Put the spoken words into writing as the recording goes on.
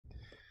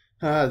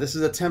This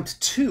is attempt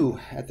 2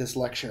 at this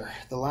lecture.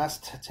 The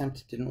last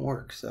attempt didn't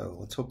work, so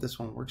let's hope this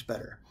one works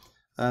better.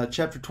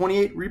 Chapter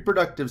 28,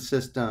 Reproductive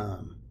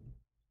System.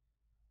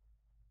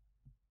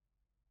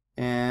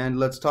 And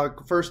let's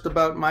talk first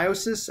about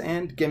meiosis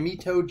and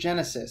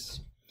gametogenesis.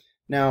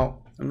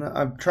 Now,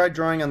 I've tried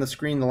drawing on the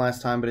screen the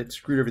last time, but it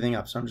screwed everything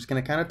up, so I'm just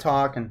going to kind of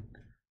talk and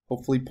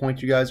hopefully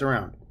point you guys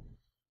around.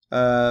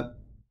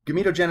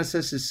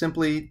 Gametogenesis is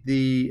simply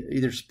the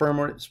either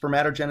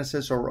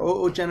spermatogenesis or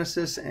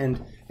oogenesis,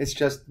 and it's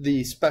just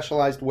the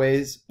specialized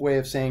way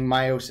of saying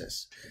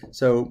meiosis.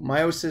 So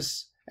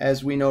meiosis,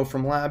 as we know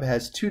from lab,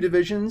 has two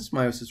divisions: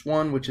 meiosis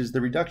 1, which is the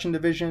reduction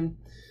division,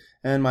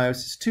 and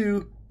meiosis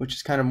 2, which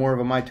is kind of more of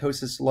a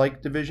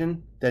mitosis-like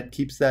division that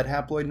keeps that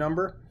haploid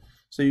number.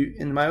 So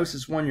in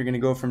meiosis 1, you're going to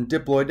go from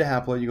diploid to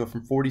haploid. You go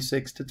from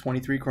 46 to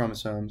 23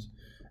 chromosomes.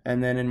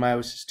 And then in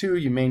meiosis 2,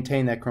 you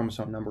maintain that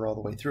chromosome number all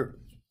the way through.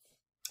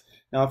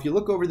 Now, if you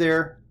look over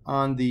there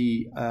on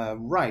the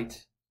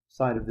right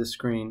side of this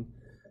screen,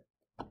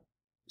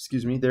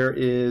 there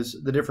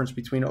is the difference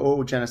between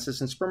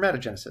oogenesis and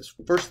spermatogenesis.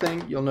 First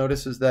thing you'll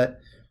notice is that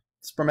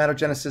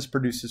spermatogenesis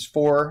produces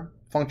 4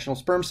 functional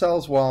sperm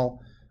cells, while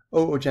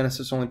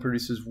oogenesis only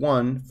produces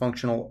 1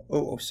 functional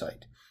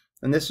oocyte.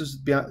 And this is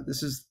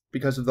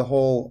because of the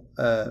whole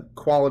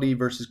quality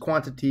versus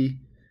quantity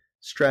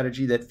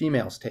strategy that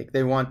females take.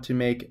 They want to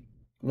make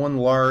one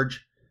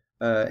large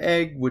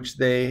egg, which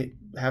they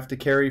have to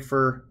carry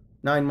for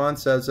 9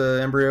 months as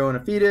an embryo and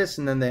a fetus,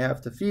 and then they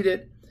have to feed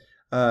it.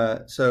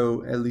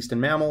 So at least in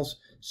mammals,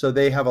 so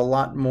they have a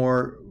lot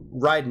more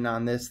riding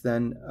on this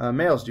than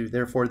males do.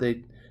 Therefore,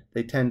 they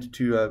tend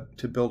to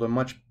build a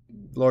much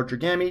larger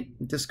gamete,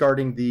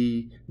 discarding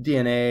the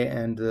DNA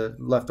and the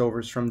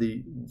leftovers from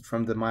the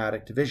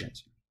meiotic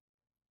divisions.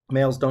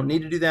 Males don't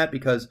need to do that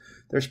because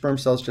their sperm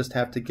cells just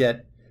have to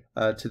get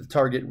to the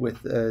target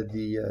with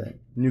the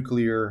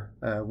nuclear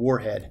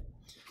warhead.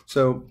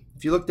 So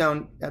if you look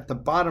down at the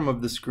bottom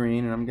of the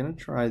screen, and I'm going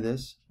to try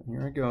this.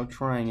 Here I go,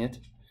 trying it.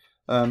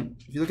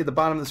 If you look at the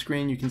bottom of the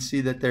screen, you can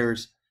see that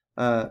there's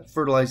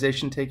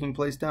fertilization taking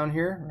place down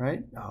here,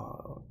 right?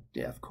 Oh,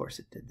 yeah, of course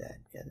it did that.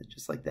 Yeah,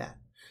 just like that.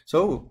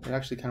 So it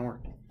actually kind of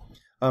worked.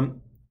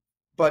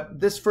 But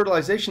this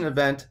fertilization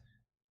event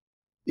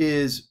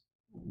is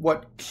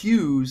what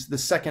cues the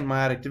second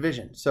meiotic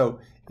division. So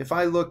if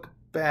I look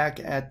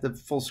back at the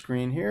full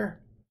screen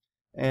here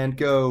and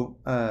go,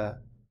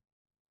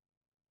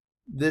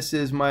 this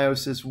is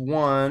meiosis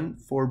 1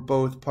 for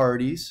both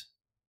parties.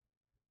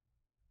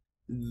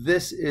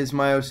 This is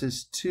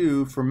meiosis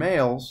 2 for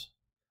males,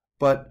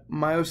 but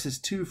meiosis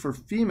 2 for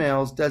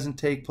females doesn't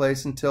take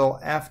place until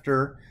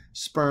after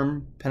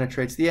sperm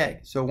penetrates the egg.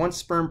 So once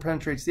sperm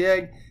penetrates the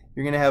egg,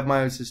 you're going to have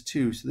meiosis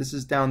 2. So this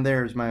is down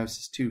there is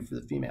meiosis 2 for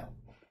the female.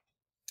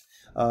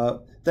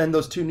 Then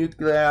those two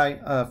nuclei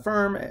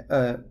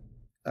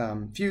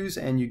fuse,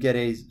 and you get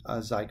a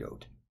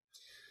zygote.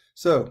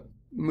 So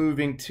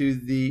moving to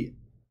the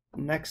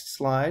next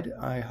slide,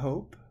 I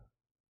hope.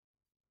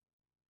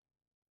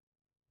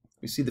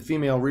 We see the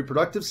female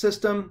reproductive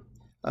system.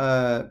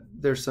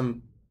 There's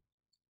some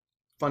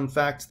fun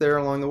facts there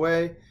along the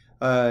way.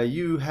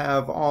 You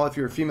have all, if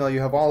you're a female,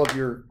 you have all of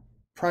your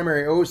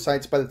primary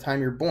oocytes by the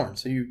time you're born.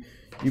 So you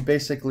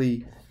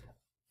basically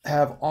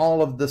have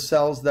all of the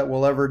cells that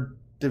will ever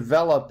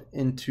develop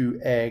into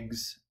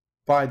eggs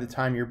by the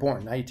time you're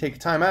born. Now you take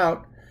time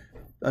out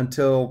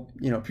until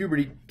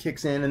puberty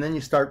kicks in, and then you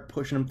start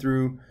pushing them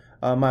through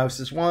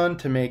meiosis 1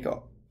 to make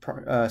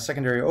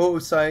secondary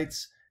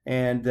oocytes,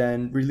 and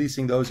then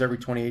releasing those every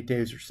 28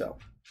 days or so.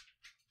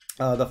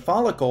 The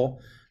follicle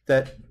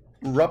that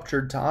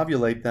ruptured to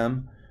ovulate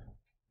them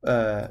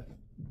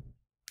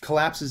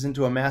collapses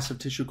into a massive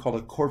tissue called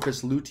a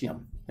corpus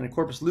luteum, and a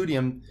corpus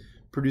luteum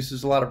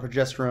produces a lot of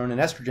progesterone and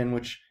estrogen,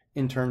 which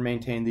in turn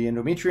maintain the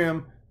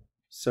endometrium.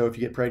 So if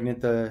you get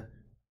pregnant, the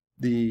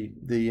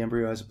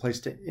embryo has a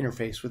place to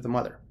interface with the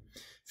mother. A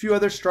few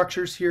other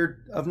structures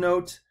here of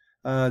note.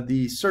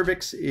 The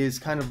cervix is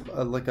kind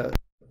of like a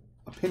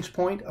pinch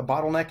point, a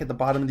bottleneck at the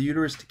bottom of the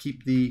uterus to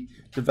keep the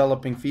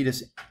developing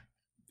fetus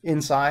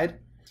inside.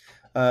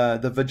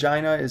 The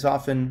vagina is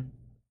often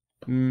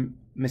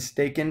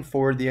mistaken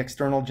for the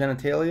external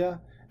genitalia.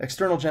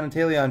 External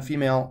genitalia in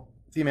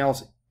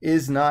females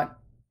is not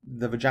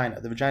the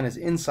vagina. The vagina is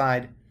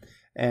inside,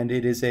 and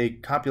it is a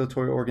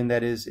copulatory organ.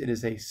 That is,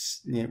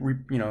 it's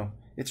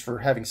for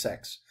having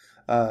sex.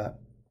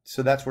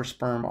 So that's where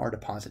sperm are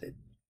deposited.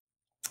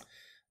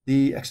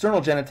 The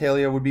external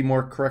genitalia would be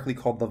more correctly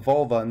called the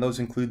vulva, and those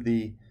include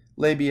the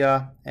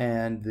labia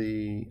and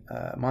the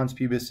mons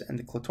pubis and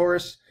the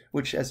clitoris,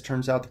 which, as it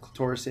turns out, the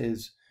clitoris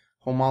is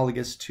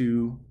homologous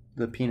to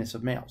the penis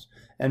of males.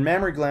 And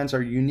mammary glands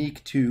are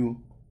unique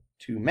to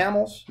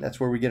mammals. That's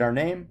where we get our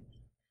name.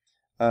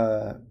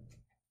 And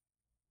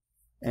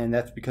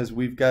that's because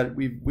we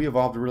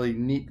evolved a really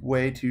neat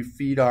way to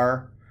feed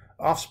our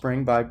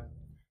offspring by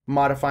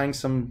modifying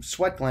some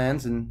sweat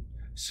glands and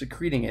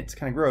secreting it. It's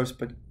kind of gross,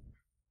 but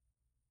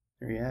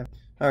there you have it.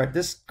 All right,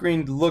 this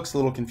screen looks a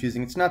little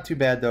confusing. It's not too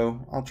bad,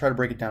 though. I'll try to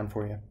break it down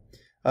for you.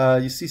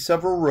 You see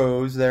several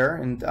rows there,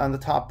 and on the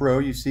top row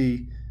you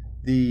see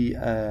the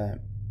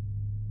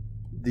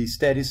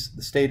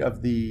state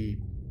of the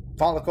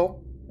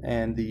follicle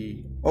and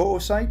the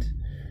oocyte.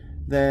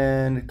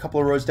 Then a couple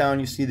of rows down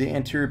you see the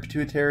anterior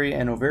pituitary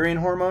and ovarian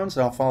hormones.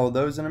 I'll follow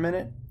those in a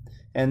minute.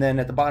 And then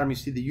at the bottom you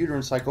see the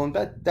uterine cycle, and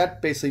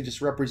that basically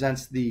just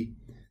represents the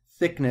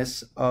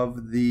thickness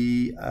of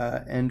the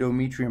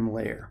endometrium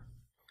layer.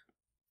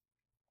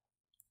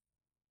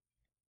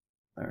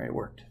 All right, it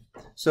worked.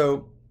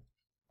 So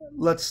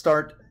let's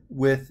start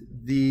with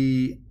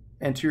the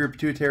anterior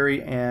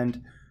pituitary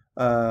and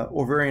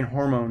ovarian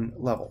hormone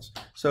levels.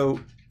 So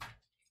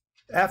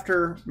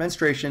after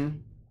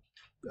menstruation,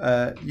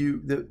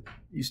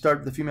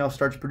 the female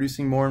starts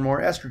producing more and more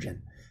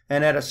estrogen,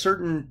 and at a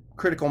certain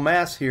critical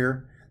mass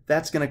here,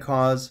 that's going to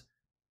cause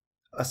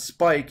a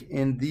spike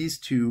in these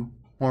two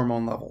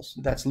hormone levels.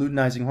 That's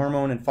luteinizing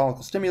hormone and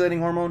follicle stimulating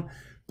hormone,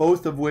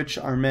 both of which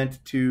are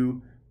meant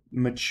to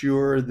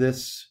mature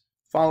this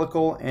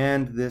follicle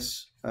and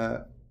this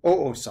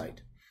oocyte.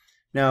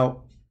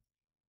 Now,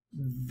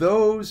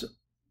 the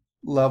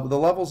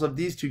levels of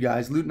these two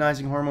guys,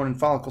 luteinizing hormone and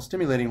follicle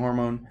stimulating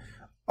hormone,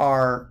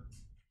 are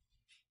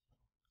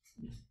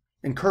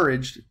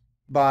encouraged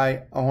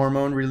by a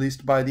hormone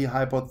released by the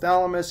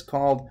hypothalamus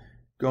called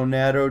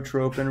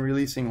gonadotropin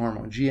releasing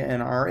hormone,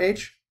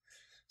 GnRH.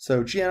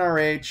 So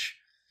GnRH,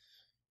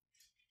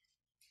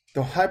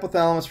 the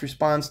hypothalamus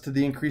responds to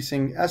the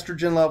increasing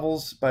estrogen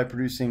levels by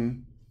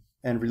producing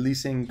and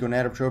releasing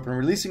gonadotropin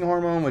releasing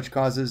hormone, which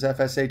causes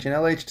FSH and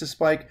LH to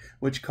spike,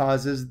 which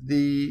causes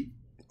the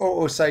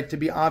oocyte to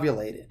be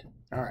ovulated.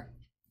 All right.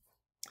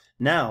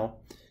 Now,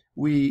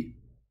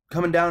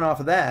 coming down off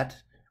of that,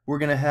 we're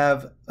going to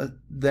have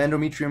the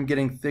endometrium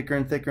getting thicker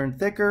and thicker and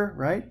thicker,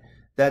 right?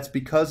 That's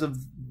because of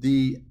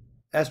the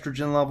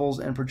estrogen levels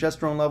and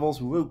progesterone levels.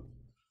 Whoa.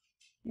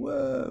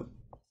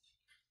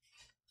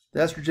 The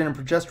estrogen and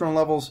progesterone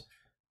levels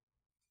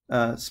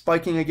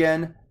spiking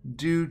again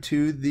due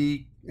to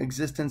the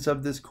existence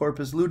of this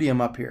corpus luteum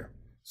up here.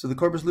 So the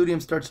corpus luteum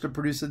starts to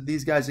produce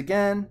these guys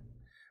again,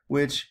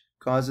 which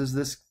causes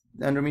this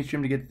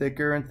endometrium to get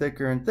thicker and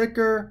thicker and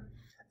thicker.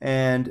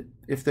 And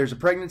if there's a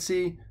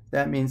pregnancy,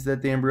 that means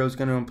that the embryo is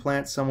going to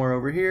implant somewhere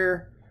over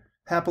here,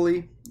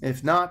 happily.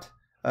 If not,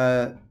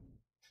 this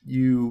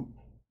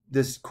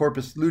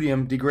corpus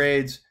luteum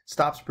degrades,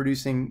 stops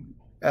producing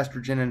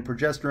estrogen and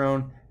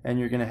progesterone, and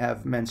you're going to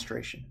have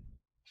menstruation.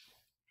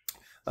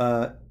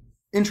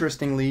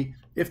 Interestingly,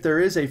 if there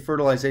is a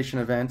fertilization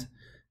event,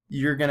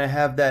 you're going to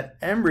have that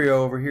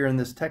embryo over here in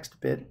this text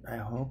bit. I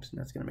hope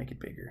that's going to make it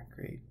bigger.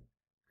 Great.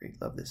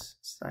 Great. Love this.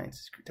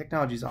 Science.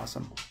 Technology is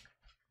awesome.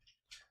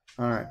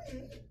 All right.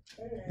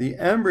 The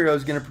embryo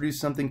is going to produce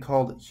something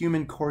called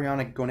human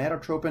chorionic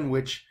gonadotropin,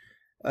 which,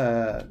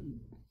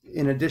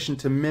 in addition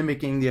to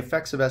mimicking the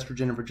effects of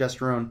estrogen and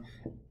progesterone,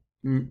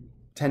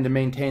 tend to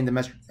maintain the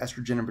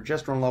estrogen and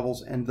progesterone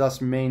levels and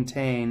thus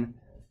maintain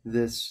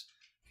this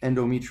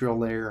endometrial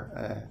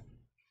layer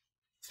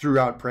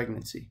throughout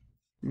pregnancy.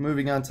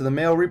 Moving on to the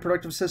male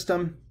reproductive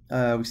system,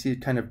 we see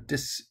it kind of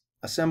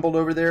disassembled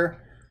over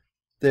there.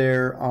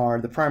 There are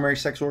the primary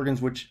sex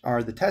organs, which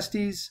are the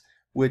testes,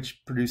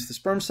 which produce the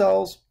sperm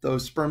cells.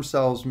 Those sperm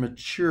cells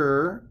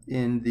mature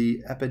in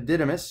the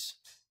epididymis.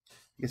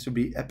 I guess it would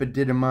be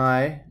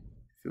epididymi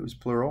if it was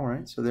plural,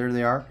 right? So there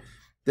they are.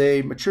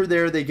 They mature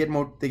there. They get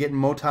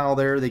motile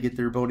there. They get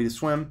their ability to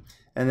swim,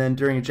 and then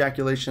during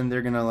ejaculation,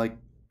 they're gonna like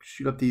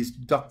shoot up these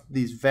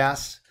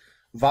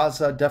vasa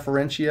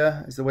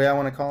deferentia is the way I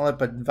want to call it,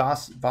 but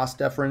vas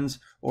deferens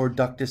or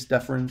ductus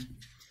deferens.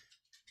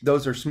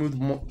 Those are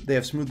smooth. They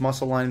have smooth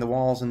muscle lining the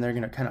walls, and they're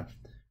gonna kind of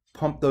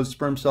pump those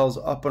sperm cells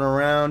up and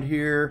around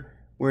here,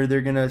 where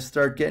they're gonna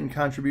start getting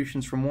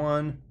contributions from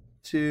 1,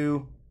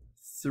 2,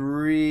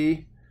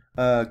 3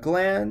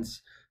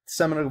 glands.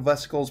 Seminal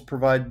vesicles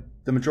provide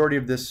the majority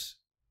of this,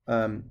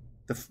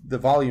 the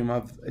volume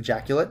of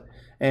ejaculate,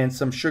 and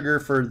some sugar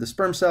for the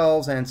sperm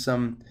cells, and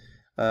some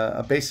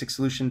a basic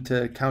solution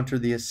to counter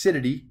the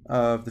acidity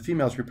of the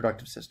female's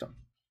reproductive system.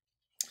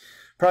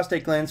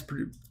 Prostate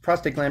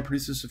gland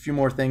produces a few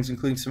more things,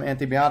 including some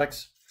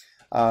antibiotics,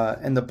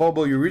 and the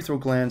bulbourethral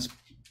glands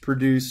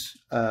produce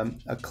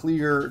a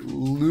clear,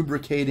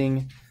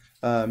 lubricating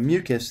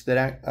mucus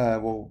that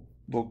will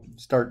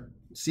start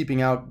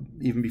seeping out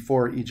even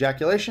before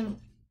ejaculation.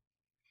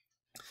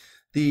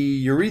 The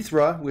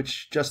urethra,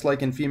 which just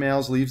like in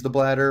females leaves the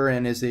bladder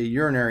and is a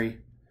urinary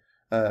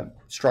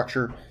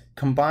structure,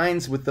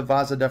 combines with the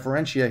vasa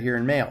deferentia here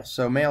in males.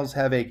 So males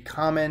have a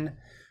common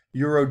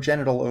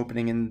urogenital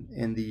opening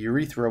in the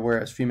urethra,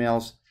 whereas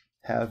females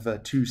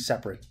have two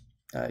separate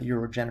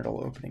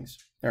urogenital openings,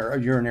 or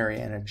a urinary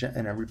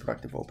and a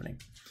reproductive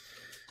opening.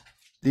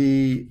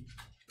 The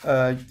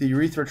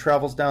urethra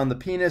travels down the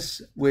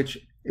penis, which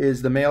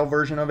is the male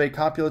version of a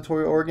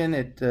copulatory organ.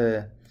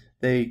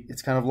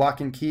 It's kind of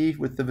lock and key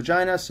with the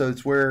vagina, so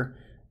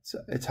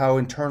it's how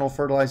internal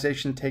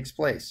fertilization takes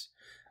place.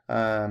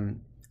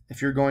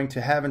 If you're going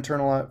to have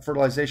internal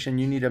fertilization,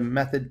 you need a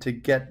method to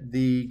get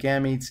the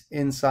gametes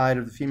inside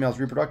of the female's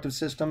reproductive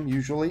system,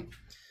 usually.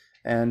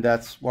 and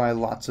that's why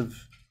lots of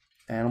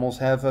animals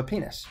have a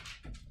penis.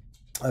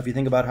 If you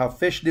think about how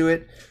fish do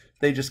it,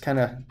 they just kind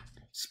of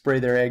spray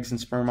their eggs and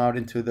sperm out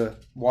into the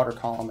water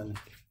column, and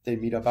they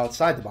meet up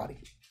outside the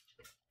body.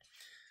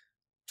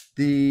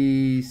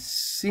 The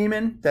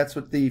semen, that's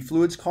what the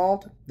fluid's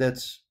called,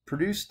 that's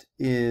produced,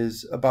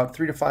 is about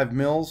 3 to 5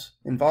 mils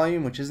in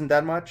volume, which isn't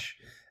that much,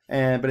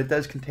 but it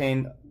does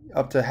contain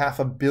up to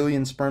 500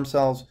 million sperm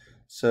cells.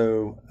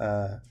 So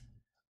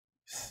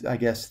I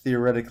guess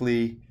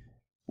theoretically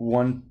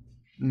one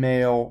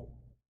male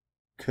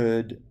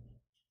could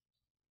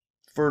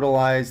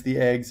fertilize the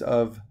eggs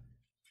of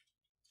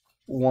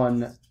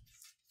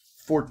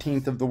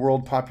 1/14 of the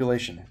world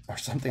population or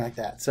something like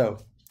that. So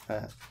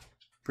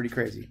pretty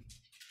crazy.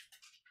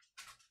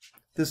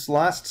 This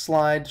last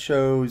slide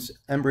shows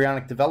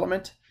embryonic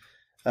development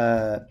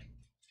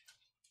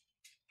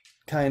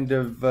kind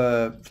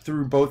of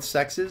through both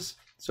sexes.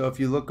 So if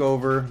you look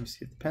over, let me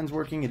see if the pen's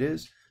working, it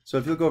is. So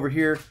if you look over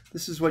here,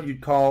 this is what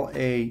you'd call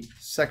a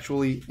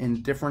sexually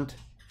indifferent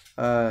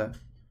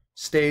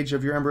stage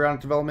of your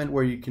embryonic development,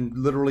 where you can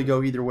literally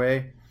go either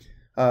way.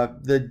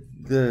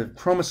 The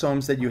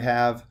chromosomes that you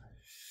have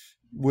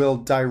will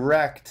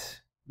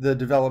direct the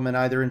development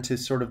either into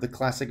sort of the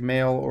classic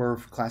male or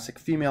classic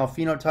female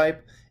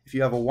phenotype. If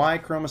you have a Y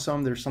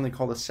chromosome, there's something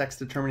called a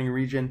sex-determining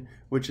region,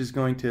 which is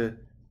going to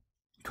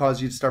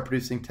cause you to start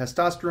producing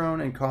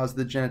testosterone and cause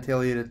the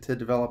genitalia to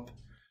develop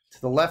to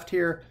the left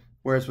here,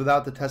 whereas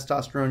without the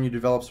testosterone, you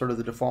develop sort of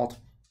the default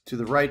to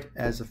the right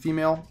as a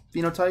female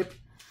phenotype.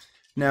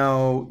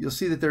 Now, you'll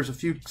see that there's a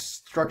few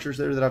structures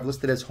there that I've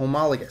listed as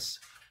homologous.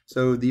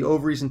 So the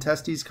ovaries and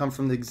testes come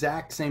from the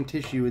exact same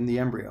tissue in the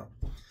embryo.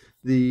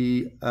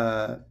 The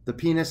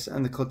penis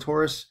and the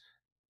clitoris,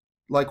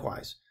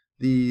 likewise.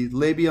 The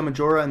labia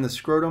majora and the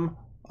scrotum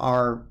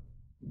are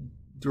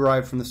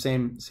derived from the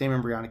same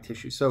embryonic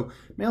tissue. So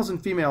males and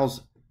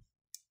females,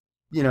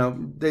 you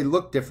know, they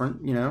look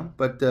different, you know,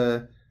 but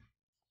they're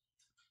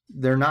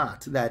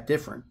not that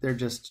different. They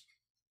just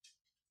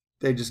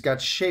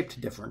got shaped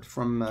different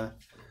from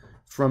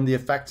the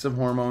effects of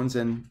hormones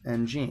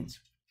and genes.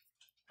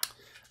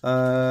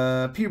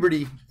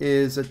 Puberty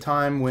is a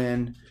time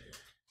when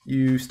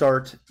you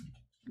start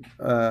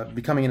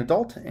becoming an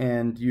adult,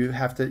 and you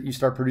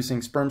start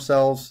producing sperm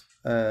cells,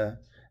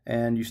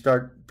 and you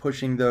start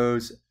pushing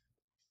those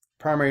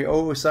primary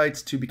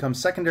oocytes to become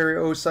secondary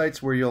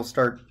oocytes, where you'll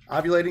start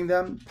ovulating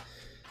them.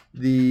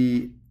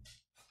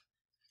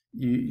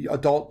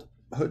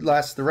 Adulthood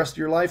lasts the rest of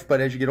your life,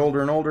 but as you get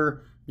older and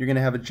older, you're going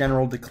to have a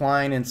general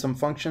decline in some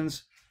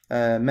functions.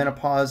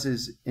 Menopause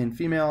is in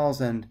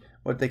females, and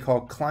what they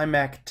call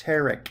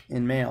climacteric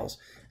in males.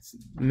 It's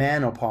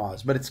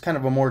menopause, but it's kind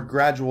of a more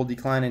gradual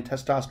decline in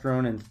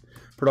testosterone and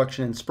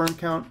production and sperm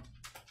count.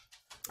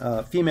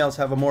 Females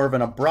have a more of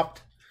an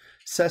abrupt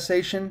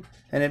cessation,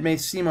 and it may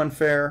seem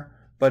unfair,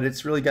 but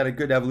it's really got a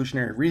good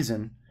evolutionary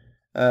reason.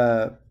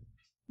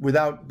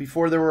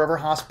 Before there were ever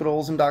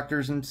hospitals and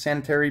doctors and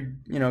sanitary,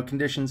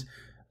 conditions,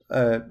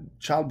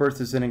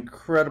 childbirth is an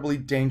incredibly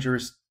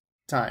dangerous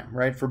time,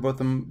 right, for both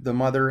the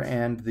mother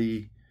and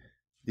the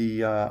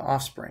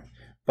offspring.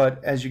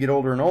 But as you get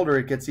older and older,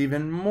 it gets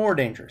even more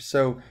dangerous.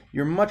 So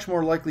you're much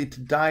more likely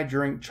to die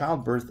during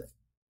childbirth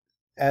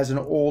as an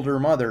older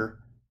mother,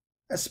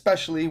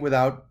 especially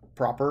without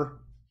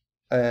proper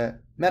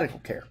medical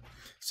care.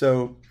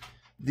 So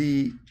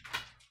the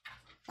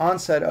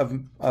onset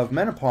of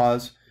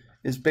menopause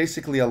is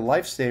basically a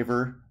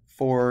lifesaver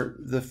for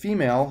the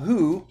female,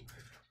 who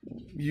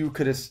you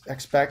could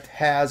expect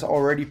has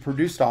already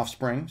produced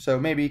offspring. So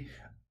maybe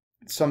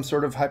some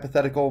sort of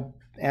hypothetical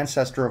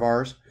ancestor of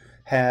ours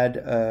had,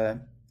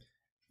 a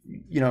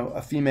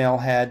female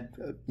had,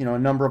 a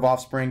number of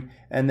offspring,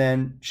 and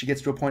then she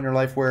gets to a point in her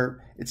life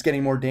where it's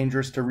getting more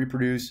dangerous to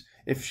reproduce.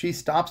 If she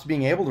stops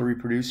being able to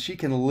reproduce, she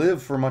can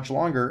live for much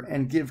longer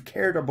and give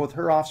care to both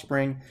her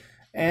offspring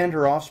and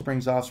her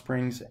offspring's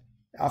offspring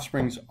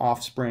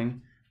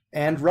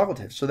and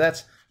relatives. So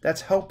that's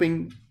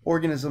helping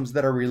organisms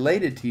that are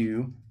related to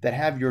you, that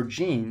have your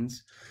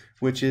genes,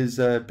 which is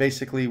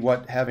basically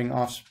what having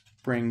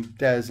offspring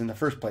does in the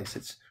first place.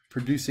 It's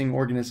producing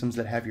organisms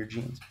that have your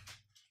genes.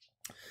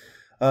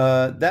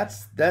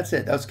 That's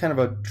it. That was kind of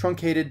a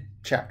truncated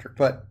chapter,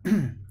 but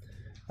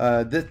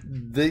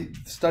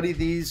study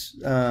these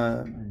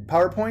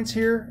PowerPoints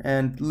here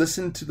and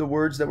listen to the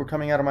words that were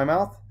coming out of my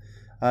mouth.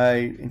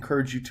 I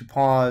encourage you to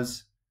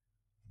pause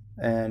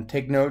and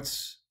take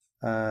notes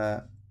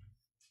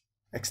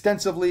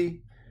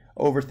extensively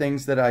over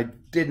things that I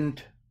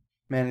didn't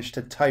manage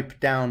to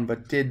type down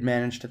but did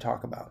manage to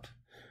talk about.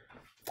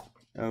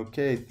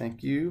 Okay,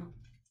 thank you.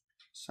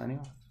 Signing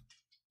off.